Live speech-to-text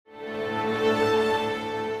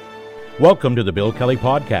Welcome to the Bill Kelly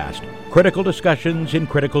Podcast, critical discussions in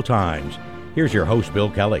critical times. Here's your host,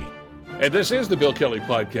 Bill Kelly. And this is the Bill Kelly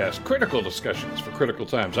Podcast, critical discussions for critical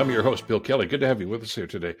times. I'm your host, Bill Kelly. Good to have you with us here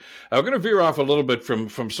today. We're going to veer off a little bit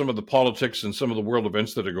from some of the politics and some of the world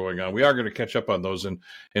events that are going on. We are going to catch up on those in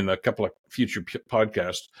a couple of future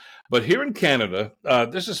podcasts. But here in Canada,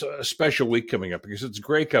 this is a special week coming up because it's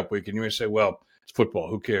Grey Cup week. And you may say, well, it's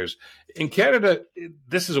football. Who cares? In Canada,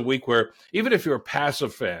 this is a week where even if you're a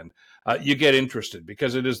passive fan, you get interested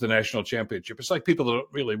because it is the national championship. It's like people that don't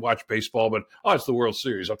really watch baseball, but, it's the World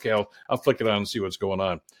Series. Okay, I'll flick it on and see what's going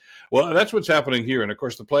on. Well, that's what's happening here. And, of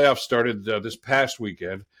course, the playoffs started this past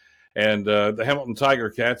weekend. And the Hamilton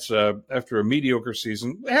Ticats, after a mediocre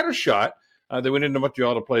season, had a shot. They went into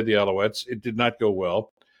Montreal to play the Alouettes. It did not go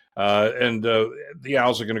well. And the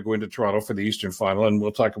Owls are going to go into Toronto for the Eastern Final, and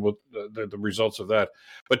we'll talk about the results of that.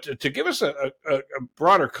 But to give us a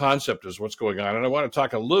broader concept as what's going on, and I want to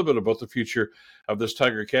talk a little bit about the future of this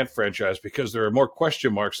Tiger Cat franchise because there are more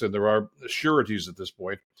question marks than there are sureties at this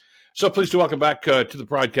point. So pleased to welcome back to the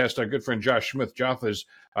podcast our good friend Josh Smith. Josh is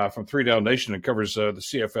from 3 Down Nation and covers the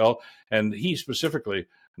CFL, and he specifically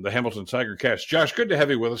the Hamilton Tiger Cats. Josh, good to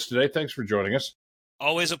have you with us today. Thanks for joining us.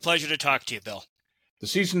 Always a pleasure to talk to you, Bill. The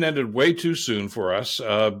season ended way too soon for us.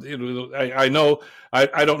 I know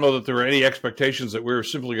I don't know that there were any expectations that we were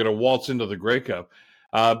simply going to waltz into the Grey Cup,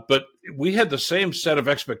 but we had the same set of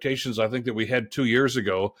expectations I think that we had 2 years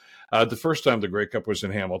ago. The first time the Grey Cup was in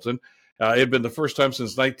Hamilton, it had been the first time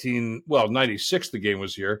since 96 the game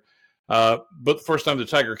was here, but the first time the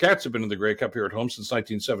Tiger Cats have been in the Grey Cup here at home since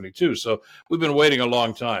 1972. So we've been waiting a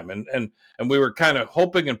long time, and we were kind of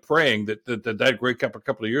hoping and praying that Grey Cup a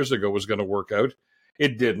couple of years ago was going to work out.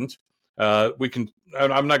 It didn't. I'm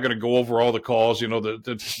not going to go over all the calls,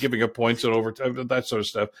 the giving up points and overtime, that sort of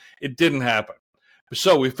stuff. It didn't happen.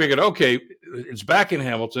 So we figured, okay, it's back in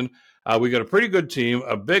Hamilton. We got a pretty good team,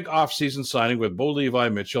 a big offseason signing with Bo Levi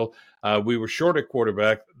Mitchell. We were short at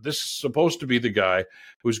quarterback. This is supposed to be the guy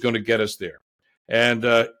who's going to get us there. And,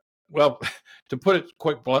 to put it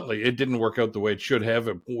quite bluntly, it didn't work out the way it should have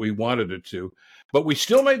and we wanted it to. But we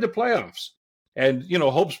still made the playoffs. And,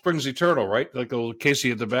 hope springs eternal, right? Like the little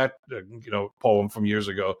Casey at the Bat, poem from years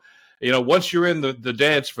ago. Once you're in the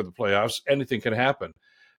dance for the playoffs, anything can happen.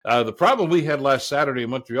 The problem we had last Saturday in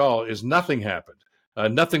Montreal is nothing happened.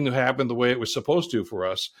 Nothing happened the way it was supposed to for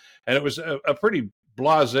us. And it was a pretty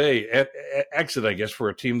blasé exit, I guess, for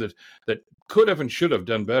a team that could have and should have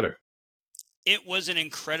done better. It was an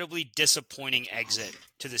incredibly disappointing exit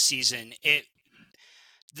to the season.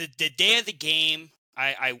 The day of the game,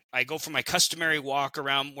 I go for my customary walk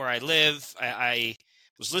around where I live. I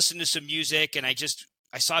was listening to some music and I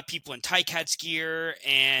saw people in Ticats gear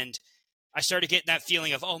and I started getting that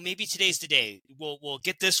feeling of, maybe today's the day. We'll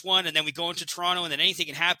get this one and then we go into Toronto and then anything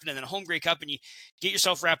can happen and then a home Grey Cup and you get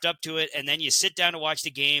yourself wrapped up to it and then you sit down to watch the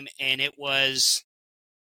game and it was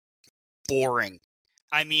boring.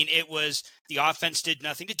 I mean, the offense did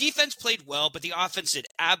nothing. The defense played well, but the offense did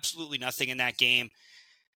absolutely nothing in that game.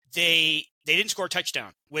 They didn't score a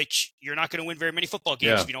touchdown, which you're not going to win very many football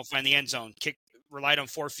games if you don't find the end zone. Relied on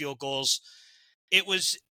 4 field goals. It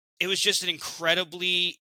was just an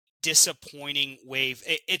incredibly disappointing wave.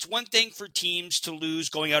 It's one thing for teams to lose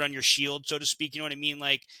going out on your shield, so to speak. You know what I mean?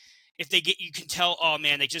 Like if you can tell, oh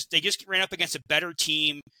man, they just ran up against a better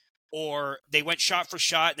team, or they went shot for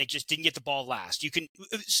shot and they just didn't get the ball last.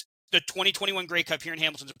 The 2021 Grey Cup here in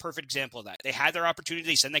Hamilton is a perfect example of that. They had their opportunity.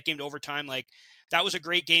 They sent that game to overtime. Like that was a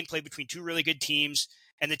great game played between 2 really good teams,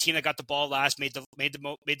 and the team that got the ball last made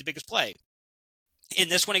the biggest play. In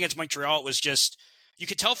this one against Montreal, it was just you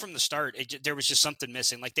could tell from the start there was just something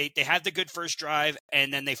missing. Like they had the good first drive,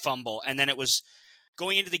 and then they fumble, and then it was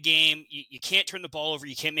going into the game. You can't turn the ball over.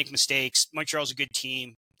 You can't make mistakes. Montreal's a good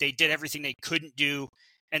team. They did everything they couldn't do,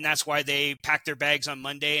 and that's why they packed their bags on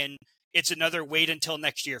Monday. And it's another wait until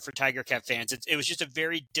next year for Tiger Cat fans. It was just a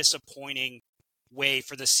very disappointing way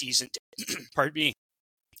for the season to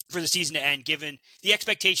end, given the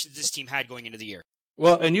expectations this team had going into the year.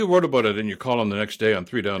 Well, and you wrote about it in your column the next day on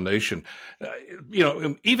 3 Down Nation.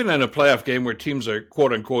 Even in a playoff game where teams are,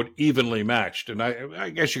 quote unquote, evenly matched, and I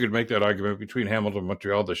guess you could make that argument between Hamilton and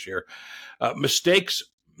Montreal this year, mistakes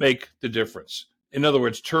make the difference. In other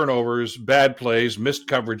words, turnovers, bad plays, missed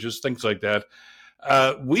coverages, things like that.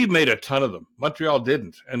 We made a ton of them. Montreal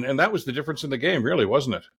didn't. And that was the difference in the game, really,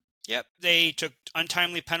 wasn't it? Yep. They took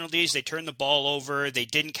untimely penalties. They turned the ball over. They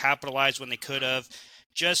didn't capitalize when they could have.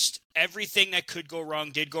 Just everything that could go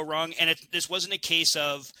wrong did go wrong. And this wasn't a case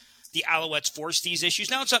of the Alouettes forced these issues.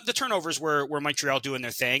 Now it's the turnovers were Montreal doing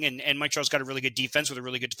their thing, and Montreal's got a really good defense with a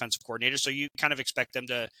really good defensive coordinator, so you kind of expect them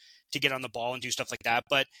to get on the ball and do stuff like that.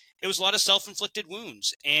 But it was a lot of self-inflicted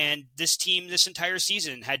wounds, and this team this entire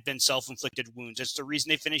season had been self-inflicted wounds. It's the reason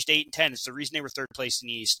they finished 8-10. It's the reason they were third place in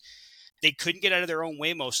the East. They couldn't get out of their own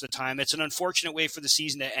way most of the time. It's an unfortunate way for the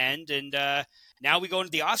season to end, and now we go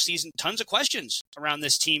into the offseason. Tons of questions around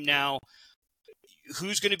this team now.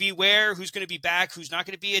 Who's going to be where? Who's going to be back? Who's not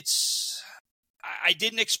going to be? I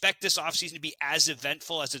didn't expect this offseason to be as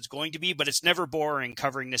eventful as it's going to be, but it's never boring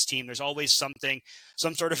covering this team. There's always something,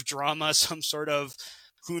 some sort of drama, some sort of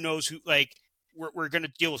who knows who. Like we're going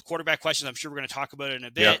to deal with quarterback questions. I'm sure we're going to talk about it in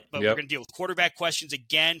a bit, but we're going to deal with quarterback questions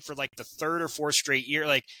again for like the third or fourth straight year.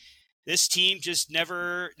 Like this team just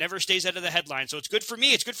never stays out of the headline. So it's good for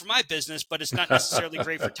me. It's good for my business, but it's not necessarily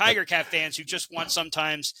great for Tiger Cat fans who just want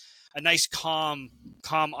sometimes a nice calm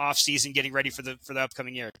off season, getting ready for the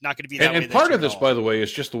upcoming year. Not going to be that way. And part of this, by the way,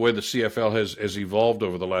 is just the way the CFL has evolved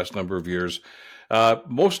over the last number of years.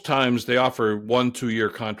 Most times they offer 1-2 year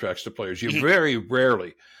contracts to players. You very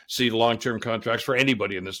rarely see long-term contracts for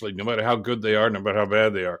anybody in this league, no matter how good they are, no matter how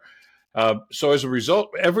bad they are. So as a result,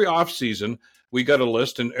 every off season we got a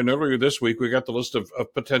list, and earlier this week we got the list of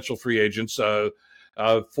potential free agents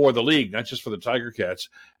for the league, not just for the Tiger Cats.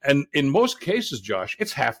 And in most cases, Josh,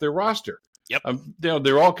 it's half their roster. Yep.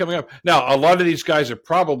 They're all coming up. Now, a lot of these guys are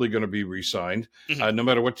probably going to be re-signed, no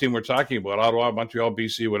matter what team we're talking about, Ottawa, Montreal,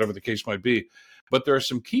 BC, whatever the case might be. But there are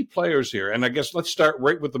some key players here. And I guess let's start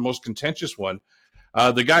right with the most contentious one.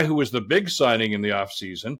 The guy who was the big signing in the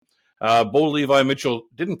offseason, Bo Levi Mitchell,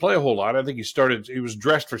 didn't play a whole lot. I think he was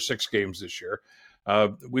dressed for 6 games this year.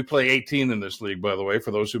 We play 18 in this league, by the way, for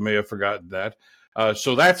those who may have forgotten that.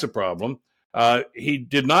 So that's a problem. He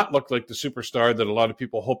did not look like the superstar that a lot of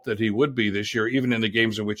people hoped that he would be this year, even in the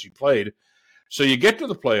games in which he played. So you get to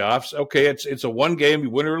the playoffs. Okay, it's a one game, you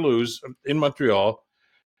win or lose in Montreal,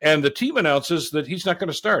 and the team announces that he's not going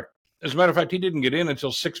to start. As a matter of fact, he didn't get in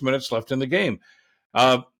until 6 minutes left in the game.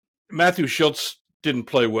 Matthew Schultz didn't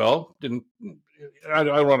play well. I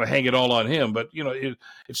don't want to hang it all on him, but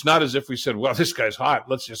it's not as if we said, well, this guy's hot,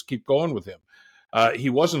 let's just keep going with him. He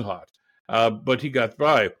wasn't hot. But he got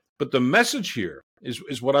by. But the message here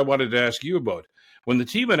is what I wanted to ask you about. When the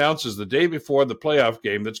team announces the day before the playoff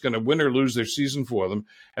game that's going to win or lose their season for them,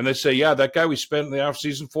 and they say, yeah, that guy we spent in the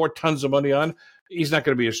offseason for tons of money on, he's not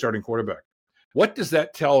going to be a starting quarterback. What does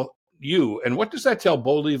that tell you, and what does that tell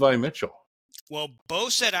Bo Levi Mitchell? Well, Bo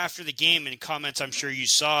said after the game in comments, I'm sure you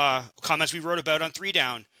saw, comments we wrote about on 3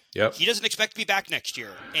 Down, he doesn't expect to be back next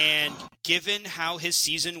year. And given how his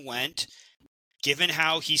season went, given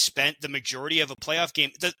how he spent the majority of a playoff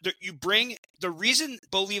game, the reason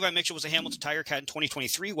Bo Levi Mitchell was a Hamilton Tiger Cat in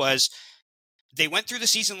 2023 was they went through the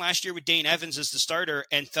season last year with Dane Evans as the starter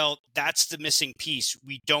and felt that's the missing piece.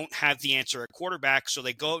 We don't have the answer at quarterback. So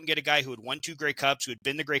they go out and get a guy who had won 2 Grey Cups, who had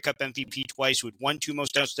been the Grey Cup MVP twice, who had won 2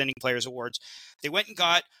 Most Outstanding Players awards. They went and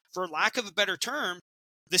got, for lack of a better term,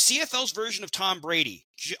 the CFL's version of Tom Brady.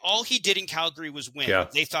 All he did in Calgary was win.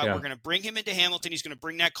 They thought we're going to bring him into Hamilton. He's going to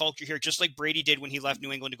bring that culture here, just like Brady did when he left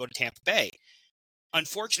New England to go to Tampa Bay.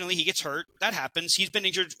 Unfortunately, he gets hurt. That happens. He's been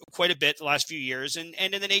injured quite a bit the last few years. And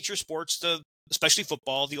in the nature of sports, especially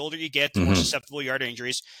football, the older you get, the more susceptible you are to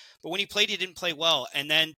injuries. But when he played, he didn't play well. And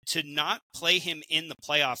then to not play him in the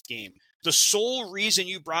playoff game, the sole reason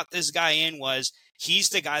you brought this guy in was he's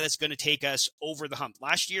the guy that's going to take us over the hump.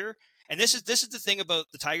 Last year, and this is the thing about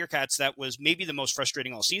the Tiger Cats that was maybe the most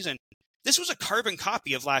frustrating all season. This was a carbon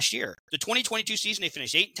copy of last year. The 2022 season, they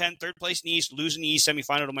finished 8-10, third place in the East, losing the East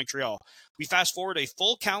semifinal to Montreal. We fast forward a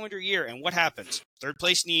full calendar year, and what happens? Third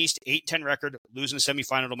place in the East, 8-10 record, losing the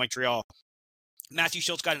semifinal to Montreal. Matthew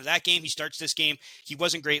Schultz got into that game. He starts this game. He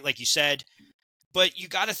wasn't great, like you said. But you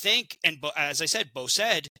got to think, and as I said, Bo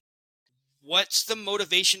said, what's the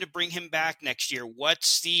motivation to bring him back next year?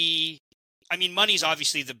 Money's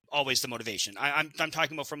obviously always the motivation. I'm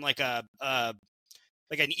talking about from like an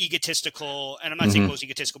egotistical, and I'm not saying Bo's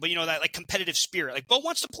egotistical, but that like competitive spirit. Like Bo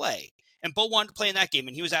wants to play, and Bo wanted to play in that game,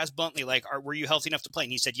 and he was asked bluntly, like, were you healthy enough to play?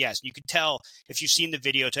 And he said yes. And you could tell if you've seen the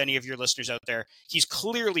video, to any of your listeners out there, he's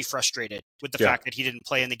clearly frustrated with the fact that he didn't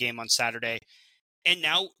play in the game on Saturday. And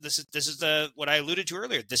now this is what I alluded to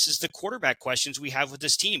earlier. This is the quarterback questions we have with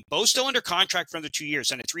this team. Bo's still under contract for another 2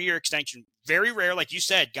 years and a 3-year extension. Very rare, like you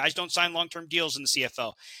said, guys don't sign long-term deals in the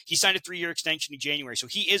CFL. He signed a 3-year extension in January, so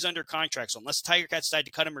he is under contract. So unless the Tiger Cats decide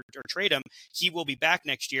to cut him or trade him, he will be back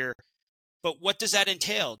next year. But what does that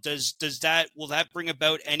entail? Will that bring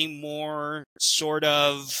about any more sort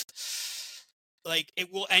of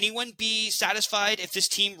Will anyone be satisfied if this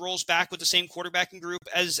team rolls back with the same quarterbacking group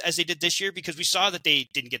as they did this year? Because we saw that they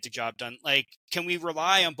didn't get the job done. Can we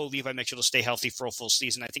rely on Bo Levi Mitchell to stay healthy for a full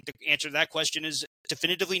season? I think the answer to that question is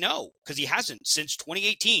definitively no, because he hasn't since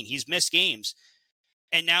 2018. He's missed games.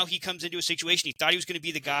 And now he comes into a situation. He thought he was going to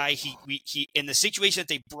be the guy. He in the situation that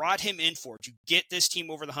they brought him in for to get this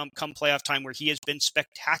team over the hump come playoff time, where he has been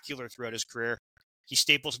spectacular throughout his career. He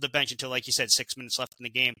staples to the bench until, like you said, 6 minutes left in the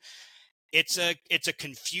game. It's a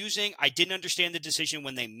confusing. I didn't understand the decision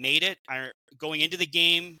when they made it. Going into the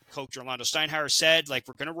game, Coach Orlando Steinhauer said, we're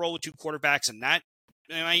going to roll with 2 quarterbacks, and that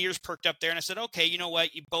my ears perked up there, and I said, okay, you know what?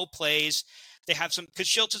 Bo plays. They have some,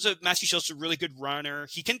 because Matthew Schultz is a really good runner.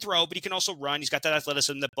 He can throw, but he can also run. He's got that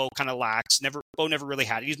athleticism that Bo kind of lacks. Bo never really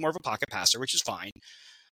had it. He's more of a pocket passer, which is fine.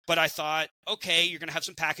 But I thought, okay, you're going to have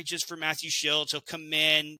some packages for Matthew Schultz. He'll come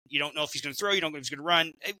in. You don't know if he's going to throw. You don't know if he's going to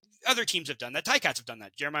run. Other teams have done that. Ticats have done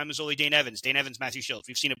that. Jeremiah Mazzoli, Dane Evans, Matthew Schultz.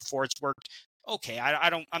 We've seen it before. It's worked. Okay,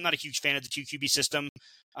 I'm not a huge fan of the 2 QB system.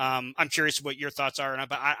 I'm curious what your thoughts are,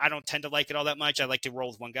 but I don't tend to like it all that much. I like to roll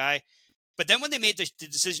with one guy. But then when they made the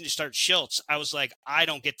decision to start Schultz, I was like, I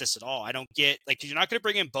don't get this at all. I don't get, because you're not going to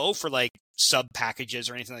bring in Bo for sub packages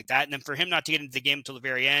or anything like that. And then for him not to get into the game until the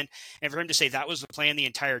very end, and for him to say that was the plan the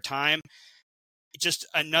entire time, just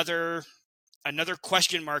another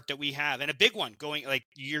question mark that we have, and a big one going.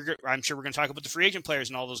 I'm sure we're going to talk about the free agent players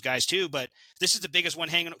and all those guys too, but this is the biggest one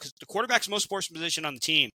hanging, because the quarterback's most important position on the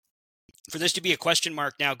team. For this to be a question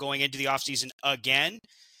mark now going into the offseason again,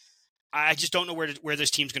 I just don't know where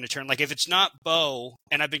this team's going to turn. If it's not Bo,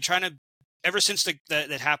 and I've been trying to, ever since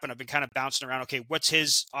that happened, I've been kind of bouncing around. Okay, what's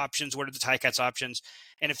his options? What are the Ticats options?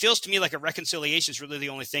 And it feels to me like a reconciliation is really the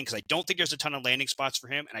only thing, because I don't think there's a ton of landing spots for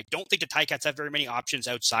him, and I don't think the Ticats have very many options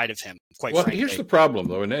outside of him, quite frankly. Here's the problem,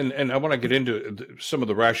 though, and I want to get into some of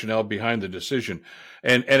the rationale behind the decision,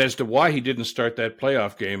 and as to why he didn't start that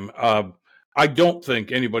playoff game. I don't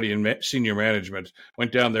think anybody in senior management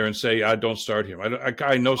went down there and say, don't start him.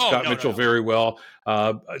 I know Scott Mitchell very well.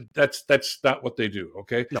 That's not what they do,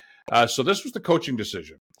 okay? No. So this was the coaching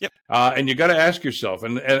decision. Yep. And you got to ask yourself,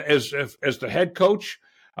 and as the head coach,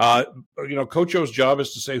 Coach O's job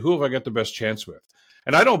is to say, who have I got the best chance with?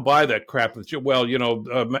 And I don't buy that crap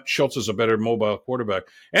that, Schultz is a better mobile quarterback.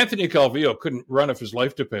 Anthony Calvillo couldn't run if his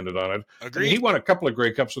life depended on it. Agreed. He won a couple of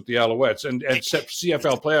Grey Cups with the Alouettes and set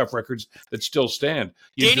CFL playoff records that still stand.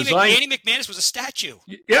 Danny McManus was a statue.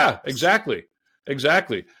 Yeah, exactly.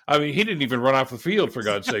 I mean, he didn't even run off the field, for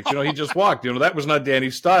God's sake. He just walked. That was not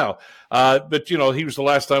Danny's style. But he was the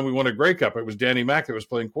last time we won a Grey Cup. It was Danny Mack that was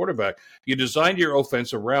playing quarterback. You designed your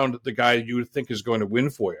offense around the guy you think is going to win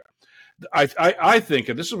for you. I think,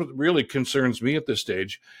 and this is what really concerns me at this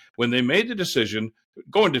stage, when they made the decision,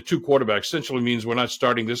 going to 2 quarterbacks essentially means we're not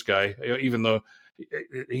starting this guy, even though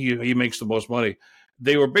he makes the most money.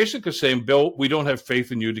 They were basically saying, Bill, we don't have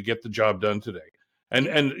faith in you to get the job done today.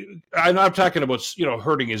 And I'm not talking about,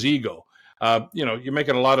 hurting his ego. You're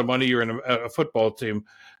making a lot of money. You're in a football team.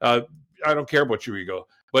 I don't care about your ego.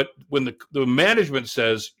 But when the management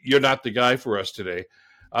says you're not the guy for us today,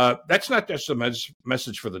 that's not just a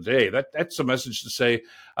message for the day. That's a message to say,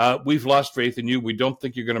 we've lost faith in you. We don't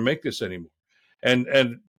think you're going to make this anymore.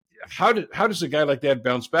 And how does a guy like that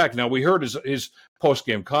bounce back? Now, we heard his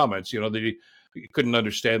post-game comments, that he couldn't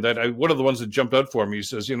understand that. One of the ones that jumped out for me, he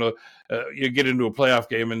says, you get into a playoff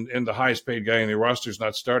game and the highest paid guy in the roster is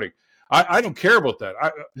not starting. I don't care about that.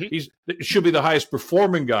 It should be the highest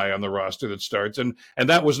performing guy on the roster that starts, and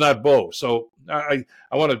that was not Bo. So I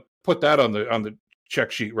want to put that on the check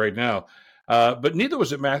sheet right now. But neither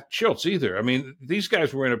was it Matt Schultz either. I mean, these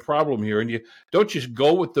guys were in a problem here, and you don't just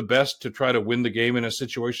go with the best to try to win the game in a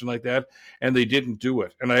situation like that, and they didn't do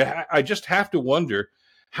it. And I just have to wonder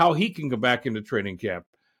how he can go back into training camp.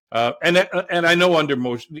 And I know under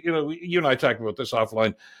most, you and I talked about this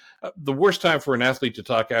offline. The worst time for an athlete to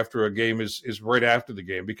talk after a game is right after the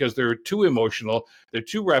game, because they're too emotional, they're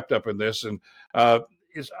too wrapped up in this, and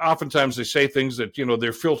oftentimes they say things that,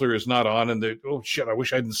 their filter is not on, and oh shit, I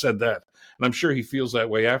wish I hadn't said that. And I'm sure he feels that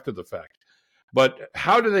way after the fact. But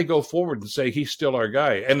how do they go forward and say he's still our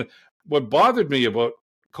guy? And what bothered me about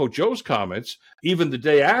Coach O's comments, even the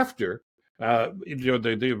day after,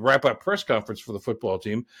 the wrap-up press conference for the football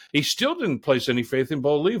team, he still didn't place any faith in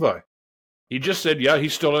Bo Levi. He just said, yeah,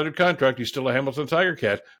 he's still under contract. He's still a Hamilton Tiger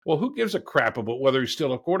Cat. Well, who gives a crap about whether he's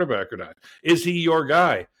still a quarterback or not? Is he your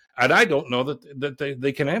guy? And I don't know that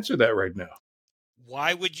they can answer that right now.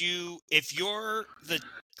 Why would you, if you're the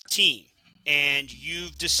team and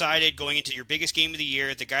you've decided going into your biggest game of the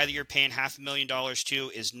year, the guy that you're paying $500,000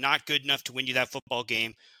 to is not good enough to win you that football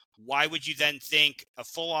game, why would you then think a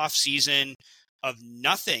full off season, of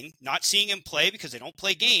nothing, not seeing him play because they don't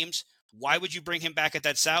play games. Why would you bring him back at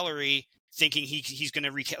that salary thinking he's going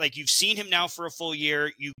to like, you've seen him now for a full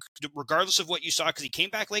year, regardless of what you saw, because he came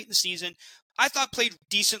back late in the season. I thought played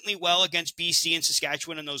decently well against BC and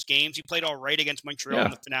Saskatchewan in those games. He played all right against Montreal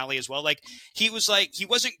in the finale as well. Like, he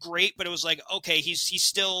wasn't great, but it was like, okay, he's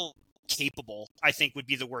still capable, I think would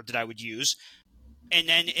be the word that I would use. And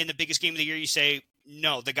then in the biggest game of the year, you say,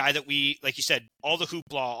 no, the guy that we, like you said, all the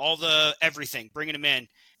hoopla, all the everything, bringing him in,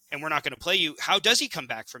 and we're not going to play you. How does he come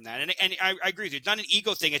back from that? And I agree with you. It's not an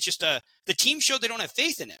ego thing. It's just the team showed they don't have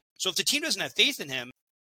faith in him. So if the team doesn't have faith in him,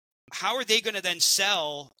 how are they going to then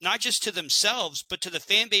sell, not just to themselves, but to the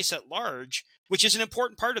fan base at large, which is an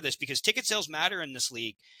important part of this because ticket sales matter in this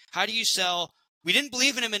league. How do you sell? We didn't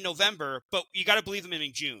believe in him in November, but you got to believe in him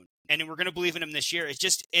in June. And we're going to believe in him this year.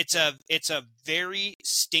 It's a very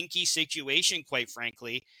stinky situation, quite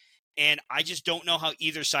frankly. And I just don't know how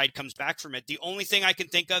either side comes back from it. The only thing I can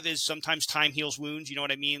think of is sometimes time heals wounds. You know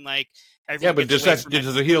what I mean? Like, but does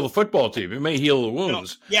it heal the football team? It may heal the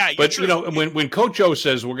wounds. No. Yeah, but when Coach O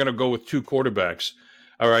says we're going to go with two quarterbacks,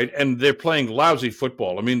 all right, and they're playing lousy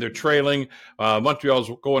football. I mean, they're trailing. Montreal's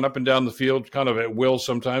going up and down the field, kind of at will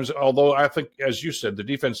sometimes. Although I think, as you said, the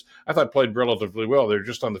defense I thought played relatively well. They're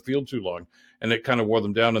just on the field too long, and it kind of wore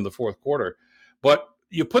them down in the fourth quarter. But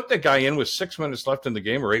you put the guy in with 6 minutes left in the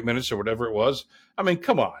game, or 8 minutes, or whatever it was. I mean,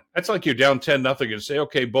 come on. That's like you're down 10-0 and say,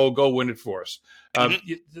 okay, Bo, go win it for us.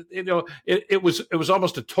 It was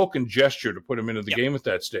almost a token gesture to put him into the game at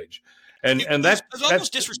that stage. And it was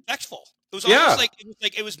almost disrespectful. It was almost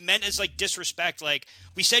like it was meant as like disrespect. Like,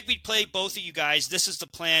 we said we'd play both of you guys. This is the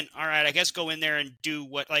plan. All right, I guess go in there and do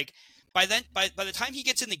what, like, by the time he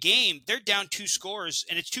gets in the game, they're down 2 scores,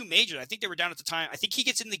 and it's 2 majors. I think they were down at the time. I think he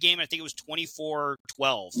gets in the game, and I think it was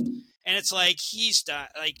 24-12. And it's like he's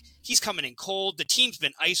coming in cold. The team's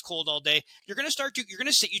been ice cold all day. You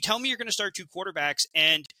tell me you're going to start 2 quarterbacks,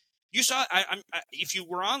 and you saw. If you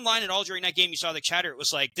were online at all during that game, you saw the chatter. It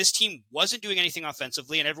was like this team wasn't doing anything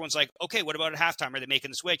offensively, and everyone's like, okay, what about at halftime? Are they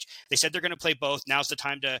making the switch? They said they're going to play both. Now's the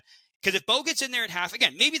time to. Because if Bo gets in there at half,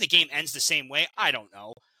 again, maybe the game ends the same way. I don't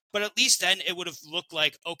know. But at least then it would have looked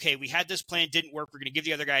like, okay, we had this plan, didn't work. We're going to give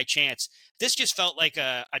the other guy a chance. This just felt like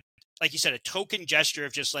like you said, a token gesture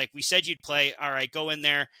of just like, we said you'd play. All right, go in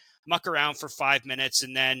there, muck around for 5 minutes,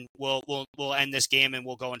 and then we'll end this game and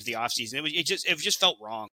we'll go into the offseason. It just felt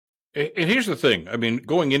wrong. And here's the thing. I mean,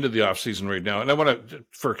 going into the offseason right now, and I want to,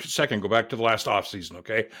 for a second, go back to the last offseason,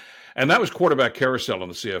 okay? And that was quarterback carousel in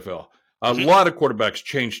the CFL. A lot of quarterbacks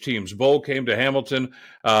changed teams. Bo came to Hamilton.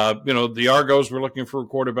 The Argos were looking for a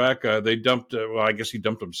quarterback. They dumped. I guess he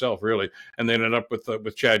dumped himself, really, and they ended up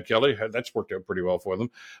with Chad Kelly. That's worked out pretty well for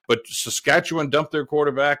them. But Saskatchewan dumped their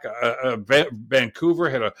quarterback. Vancouver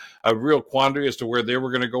had a real quandary as to where they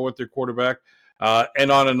were going to go with their quarterback,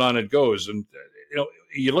 and on it goes. And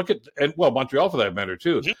you look at Montreal for that matter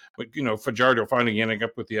too. But Fajardo finally ending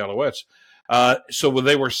up with the Alouettes. So when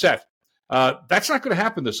they were set. That's not going to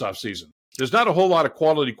happen this offseason. There's not a whole lot of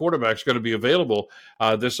quality quarterbacks going to be available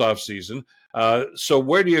this offseason. So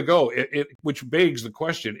where do you go? Which begs the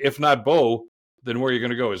question, if not Bo, then where are you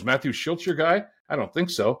going to go? Is Matthew Schultz your guy? I don't think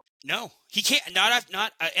so. No, he can't.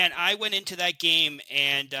 Not. And I went into that game,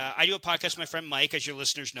 and I do a podcast with my friend Mike, as your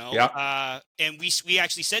listeners know. Yeah. And we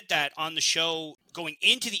actually said that on the show going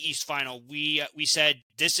into the East Final. We said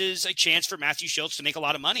this is a chance for Matthew Schultz to make a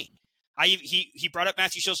lot of money. He brought up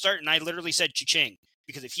Matthew Schultz start, and I literally said cha-ching,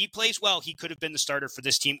 because if he plays well, he could have been the starter for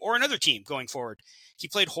this team or another team going forward. He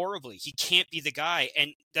played horribly. He can't be the guy.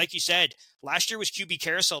 And like you said, last year was QB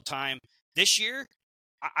carousel time. This year,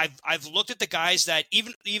 I've looked at the guys that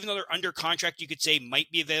even though they're under contract, you could say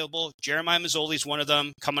might be available. Jeremiah Mazzoli is one of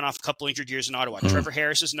them, coming off a couple injured years in Ottawa. Trevor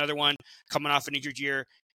Harris is another one, coming off an injured year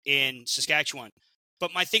in Saskatchewan.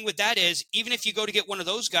 But my thing with that is, even if you go to get one of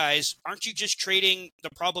those guys, aren't you just trading the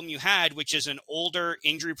problem you had, which is an older,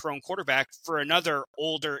 injury-prone quarterback, for another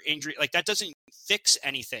older injury? Like, that doesn't fix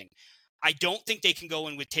anything. I don't think they can go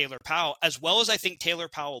in with Taylor Powell. As well as I think Taylor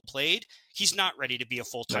Powell played, he's not ready to be a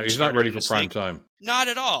full-time starter. No, he's not ready for prime time. Not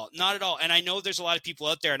at all. Not at all. And I know there's a lot of people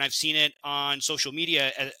out there, and I've seen it on social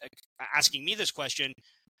media asking me this question.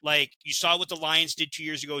 Like, you saw what the Lions did 2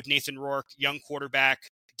 years ago with Nathan Rourke, young quarterback,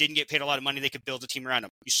 didn't get paid a lot of money. They could build a team around him.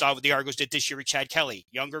 You saw what the Argos did this year with Chad Kelly,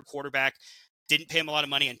 younger quarterback, didn't pay him a lot of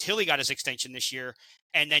money until he got his extension this year,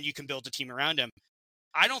 and then you can build a team around him.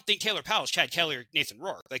 I don't think Taylor Powell is Chad Kelly or Nathan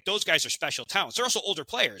Rourke. Like, those guys are special talents. They're also older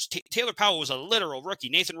players. Taylor Powell was a literal rookie.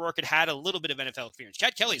 Nathan Rourke had a little bit of NFL experience.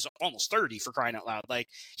 Chad Kelly is almost 30, for crying out loud. Like,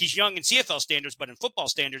 he's young in CFL standards, but in football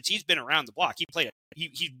standards, he's been around the block. He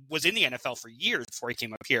was in the NFL for years before he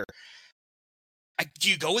came up here. Do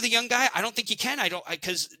you go with a young guy? I don't think you can.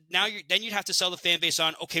 Because now then you'd have to sell the fan base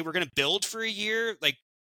on, okay, we're going to build for a year. Like,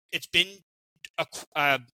 it's been a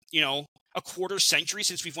quarter century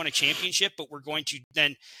since we've won a championship, but we're going to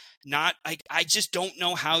then not. I just don't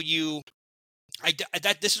know how you.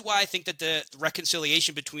 This is why I think that the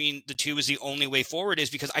reconciliation between the two is the only way forward, is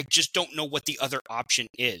because I just don't know what the other option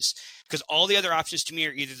is. Because all the other options to me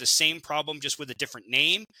are either the same problem just with a different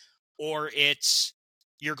name, or it's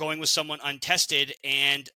you're going with someone untested.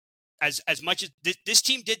 And as much as this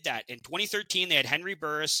team did that in 2013, they had Henry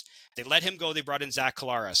Burris, they let him go, they brought in Zach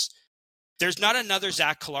Collaros. There's not another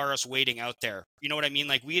Zach Collaros waiting out there. You know what I mean?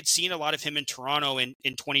 Like, we had seen a lot of him in Toronto in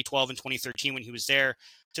 2012 and 2013 when he was there,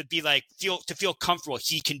 to be like, feel comfortable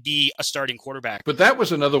he can be a starting quarterback. But that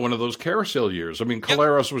was another one of those carousel years. I mean,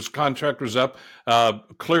 Collaros' contract was up.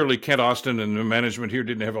 Clearly, Kent Austin and the management here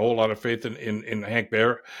didn't have a whole lot of faith in Hank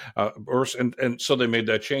Burris, and so they made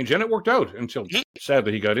that change, and it worked out until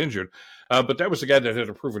sadly he got injured. But that was the guy that had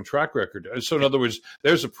a proven track record. So in other words,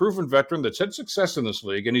 there's a proven veteran that's had success in this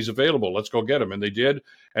league, and he's available. Let's go get him. And they did,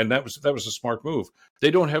 and that was a smart move. They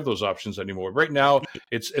don't have those options anymore. Right now,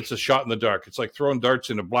 it's a shot in the dark. It's like throwing darts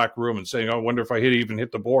in a black room and saying, "I wonder if I even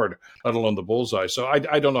hit the board, let alone the bullseye." So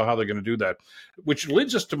I don't know how they're going to do that. Which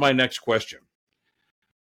leads us to my next question.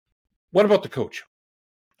 What about the coach?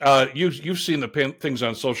 You've seen the things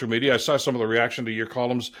on social media. I saw some of the reaction to your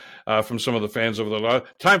columns from some of the fans over the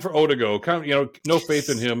time for O to go. No faith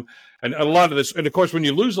in him, and a lot of this. And of course, when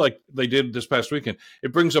you lose like they did this past weekend,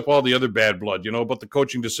 it brings up all the other bad blood. About the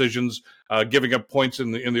coaching decisions, giving up points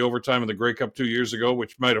in the overtime of the Grey Cup 2 years ago,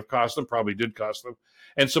 which might have cost them, probably did cost them,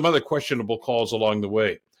 and some other questionable calls along the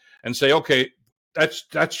way. And say, okay, that's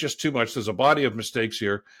just too much. There's a body of mistakes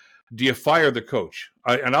here. Do you fire the coach?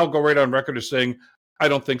 And I'll go right on record as saying, I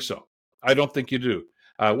don't think so. I don't think you do.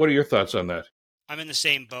 What are your thoughts on that? I'm in the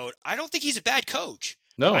same boat. I don't think he's a bad coach.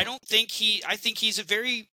 No. I think he's a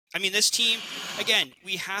very, this team, again,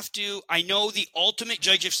 we have to, I know the ultimate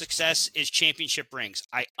judge of success is championship rings.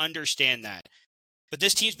 I understand that. But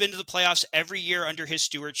this team's been to the playoffs every year under his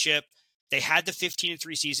stewardship. They had the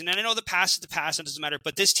 15-3 season. And I know the past is the past, it doesn't matter.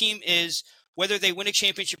 But this team is, whether they win a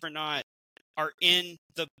championship or not, are in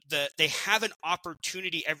they have an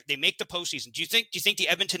opportunity. They make the postseason. Do you think the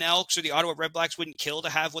Edmonton Elks or the Ottawa Redblacks wouldn't kill to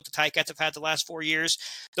have what the Ticats have had the last 4 years?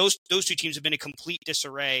 Those two teams have been in complete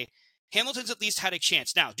disarray. Hamilton's at least had a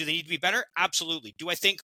chance. Now, do they need to be better? Absolutely. Do I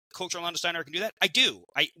think Coach Orlando Steinauer can do that? I do.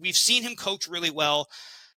 We've seen him coach really well.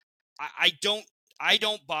 I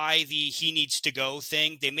don't buy the he needs to go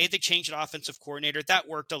thing. They made the change at offensive coordinator. That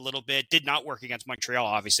worked a little bit. Did not work against Montreal,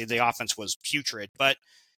 obviously. The offense was putrid. But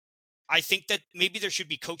I think that maybe there should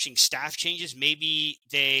be coaching staff changes. Maybe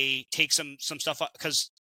they take some stuff up,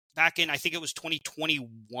 because back in, I think it was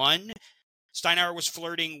 2021, Steinauer was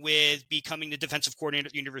flirting with becoming the defensive coordinator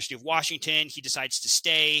at the University of Washington. He decides to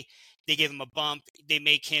stay. They gave him a bump. They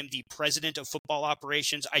make him the president of football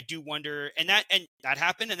operations. I do wonder, and that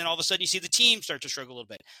happened. And then all of a sudden you see the team start to struggle a little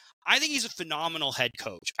bit. I think he's a phenomenal head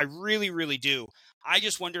coach. I really, really do. I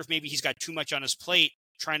just wonder if maybe he's got too much on his plate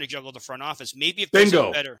trying to juggle the front office. Maybe if there's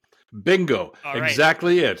better. Bingo.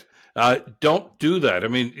 Exactly it. Don't do that. I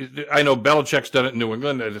mean, I know Belichick's done it in New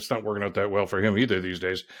England, and it's not working out that well for him either these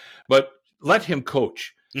days. But let him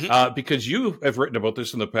coach. Because you have written about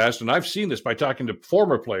this in the past, and I've seen this by talking to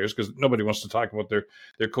former players, because nobody wants to talk about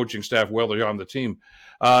their coaching staff while they're on the team.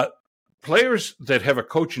 Players that have a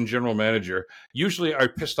coach and general manager usually are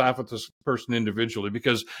pissed off at this person individually,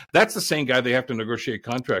 because that's the same guy they have to negotiate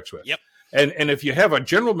contracts with. Yep. And if you have a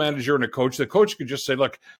general manager and a coach, the coach could just say,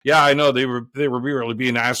 "Look, yeah, I know they were really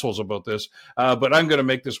being assholes about this, but I'm going to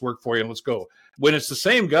make this work for you, and let's go." When it's the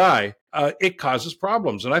same guy, it causes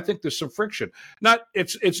problems, and I think there's some friction.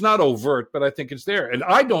 It's not overt, but I think it's there. And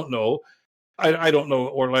I don't know. I don't know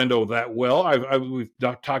Orlando that well. We've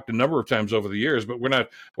talked a number of times over the years, but we're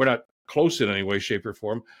not close in any way, shape, or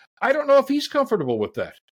form. I don't know if he's comfortable with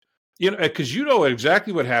that. Because you know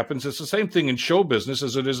exactly what happens. It's the same thing in show business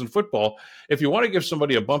as it is in football. If you want to give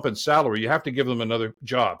somebody a bump in salary, you have to give them another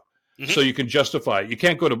job so you can justify it. You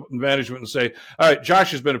can't go to management and say, "All right, Josh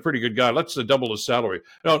has been a pretty good guy. Let's double his salary."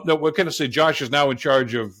 No, we're going to say Josh is now in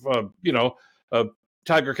charge of,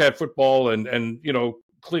 Tiger Cat football and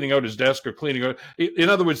cleaning out his desk or cleaning out. In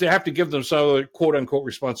other words, they have to give them some other quote unquote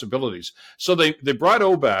responsibilities. So they brought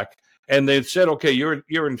O back and they said, "Okay, you're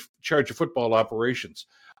in charge of football operations."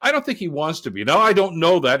 I don't think he wants to be. Now, I don't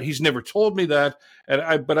know that. He's never told me that.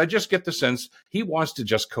 But I just get the sense he wants to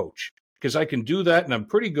just coach, because I can do that and I'm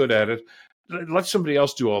pretty good at it. Let somebody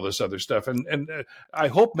else do all this other stuff. And I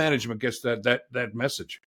hope management gets that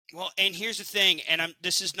message. Well, and here's the thing, and I'm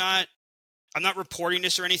not reporting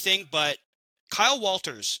this or anything, but Kyle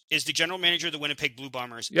Walters is the general manager of the Winnipeg Blue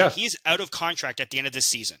Bombers. Yes. He's out of contract at the end of this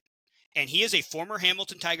season. And he is a former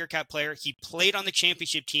Hamilton Tiger Cat player. He played on the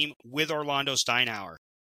championship team with Orlando Steinauer.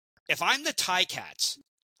 If I'm the Ticats,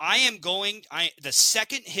 the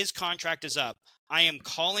second his contract is up, I am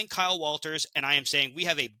calling Kyle Walters and I am saying we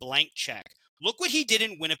have a blank check. Look what he did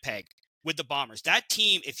in Winnipeg with the Bombers. That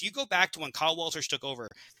team, if you go back to when Kyle Walters took over,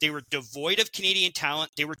 they were devoid of Canadian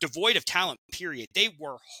talent. They were devoid of talent, period. They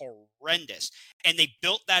were horrendous. And they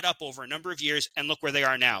built that up over a number of years, and look where they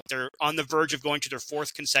are now. They're on the verge of going to their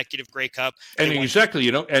 4th consecutive Grey Cup. And exactly,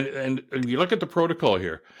 and you look at the protocol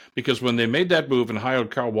here, because when they made that move and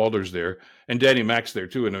hired Kyle Walters there, and Danny Max there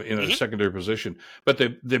too in a secondary position, but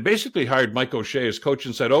they basically hired Mike O'Shea as coach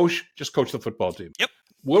and said, just coach the football team. Yep.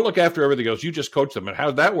 We'll look after everything else. You just coach them. And how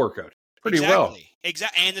did that work out? Pretty well.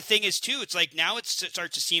 Exactly. And the thing is, too, it's like now it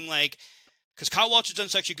starts to seem like, because Kyle Walters done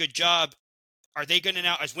such a good job,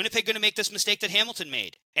 is Winnipeg going to make this mistake that Hamilton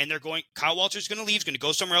made? And Kyle Walters is going to leave, he's going to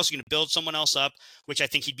go somewhere else, he's going to build someone else up, which I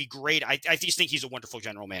think he'd be great. I just think he's a wonderful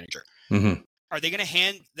general manager. Mm-hmm. Are they going to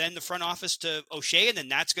hand then the front office to O'Shea, and then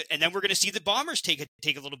that's good? And then we're going to see the Bombers take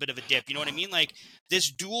a little bit of a dip. You know what I mean? Like this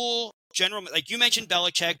dual general, like you mentioned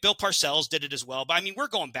Belichick, Bill Parcells did it as well. But I mean, we're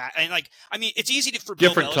going back, and it's easy for Bill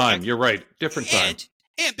different Belichick, time. You're right, different time.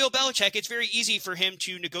 And Bill Belichick, it's very easy for him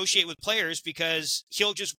to negotiate with players because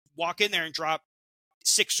he'll just walk in there and drop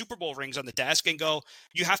 6 Super Bowl rings on the desk and go,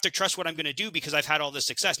 "You have to trust what I'm going to do because I've had all this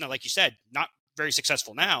success." Now, like you said, not very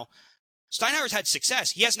successful now. Steinauer's had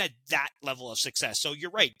success. He hasn't had that level of success. So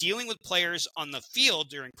you're right. Dealing with players on the field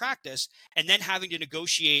during practice and then having to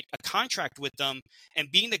negotiate a contract with them and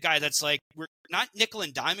being the guy that's like, we're not nickel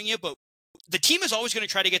and diming you, but the team is always going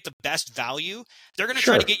to try to get the best value. They're going to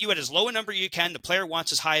try to get you at as low a number you can. The player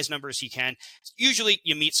wants as high as number as he can. Usually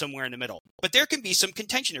you meet somewhere in the middle. But there can be some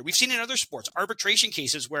contention here. We've seen in other sports, arbitration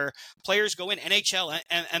cases where players go in, NHL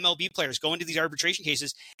and MLB players go into these arbitration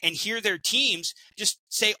cases and hear their teams just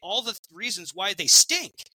say all the reasons why they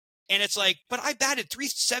stink. And it's like, but I batted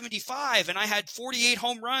 .375 and I had 48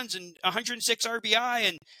 home runs and 106 RBI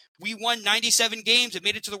and we won 97 games and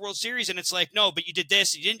made it to the World Series. And it's like, no, but you did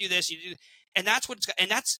this, you didn't do this, and that's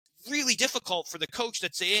that's really difficult for the coach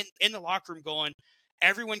that's in the locker room going,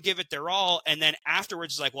 everyone give it their all. And then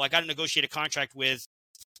afterwards it's like, well, I got to negotiate a contract with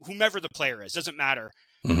whomever the player is, doesn't matter.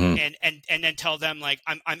 Mm-hmm. And then tell them like,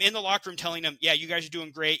 I'm in the locker room telling them, yeah, you guys are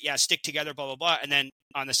doing great. Yeah. Stick together, blah, blah, blah. And then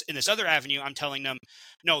in this other avenue, I'm telling them,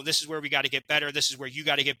 no, this is where we got to get better. This is where you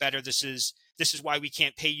got to get better. This is why we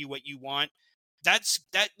can't pay you what you want. That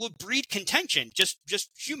will breed contention, just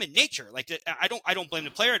human nature. Like I don't blame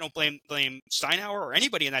the player. I don't blame Steinauer or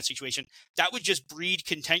anybody in that situation. That would just breed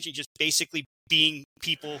contention, just basically being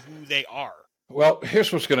people who they are. Well,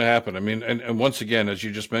 here's what's going to happen. I mean, and once again, as you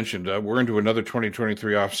just mentioned, we're into another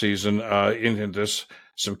 2023 offseason. Into this,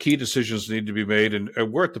 some key decisions need to be made, and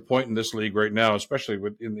we're at the point in this league right now, especially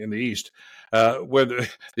in the East, where the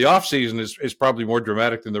offseason is probably more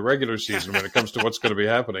dramatic than the regular season when it comes to what's going to be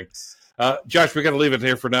happening. Josh, we got to leave it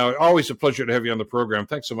here for now. Always a pleasure to have you on the program.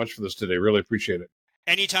 Thanks so much for this today. Really appreciate it.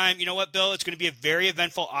 Anytime. You know what, Bill? It's going to be a very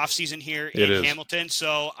eventful offseason here in Hamilton.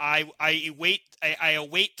 So I await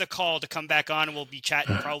the call to come back on, and we'll be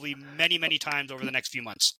chatting probably many, many times over the next few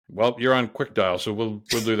months. Well, you're on quick dial, so we'll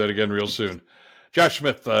do that again real soon. Josh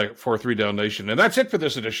Smith for 3 Down Nation. And that's it for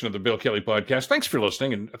this edition of the Bill Kelly Podcast. Thanks for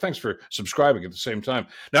listening, and thanks for subscribing at the same time.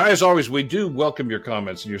 Now, as always, we do welcome your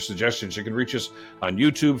comments and your suggestions. You can reach us on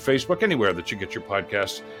YouTube, Facebook, anywhere that you get your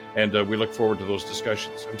podcasts, and we look forward to those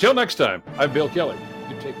discussions. Until next time, I'm Bill Kelly.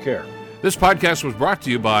 You take care. This podcast was brought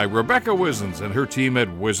to you by Rebecca Wizens and her team at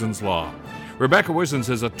Wizens Law. Rebecca Wizens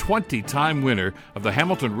is a 20-time winner of the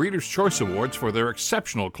Hamilton Reader's Choice Awards for their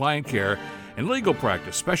exceptional client care and legal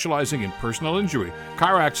practice, specializing in personal injury,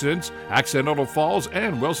 car accidents, accidental falls,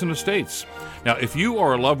 and Wilson Estates. Now, if you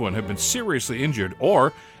or a loved one have been seriously injured,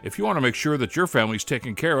 or if you want to make sure that your family's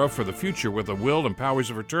taken care of for the future with a will and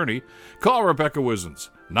powers of attorney, call Rebecca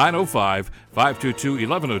Wizens,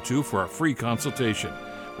 905-522-1102 for a free consultation.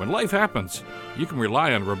 When life happens, you can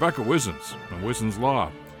rely on Rebecca Wizens and Wizens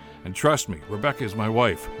Law. And trust me, Rebecca is my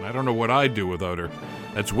wife, and I don't know what I'd do without her.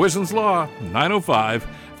 That's Wizens Law,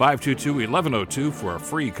 905-522-1102 for a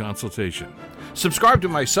free consultation. Subscribe to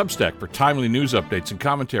my Substack for timely news updates and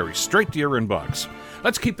commentary straight to your inbox.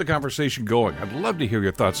 Let's keep the conversation going. I'd love to hear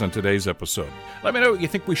your thoughts on today's episode. Let me know what you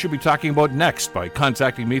think we should be talking about next by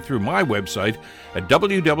contacting me through my website at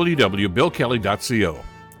www.billkelly.co.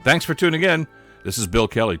 Thanks for tuning in. This is Bill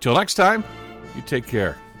Kelly. Till next time, you take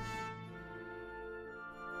care.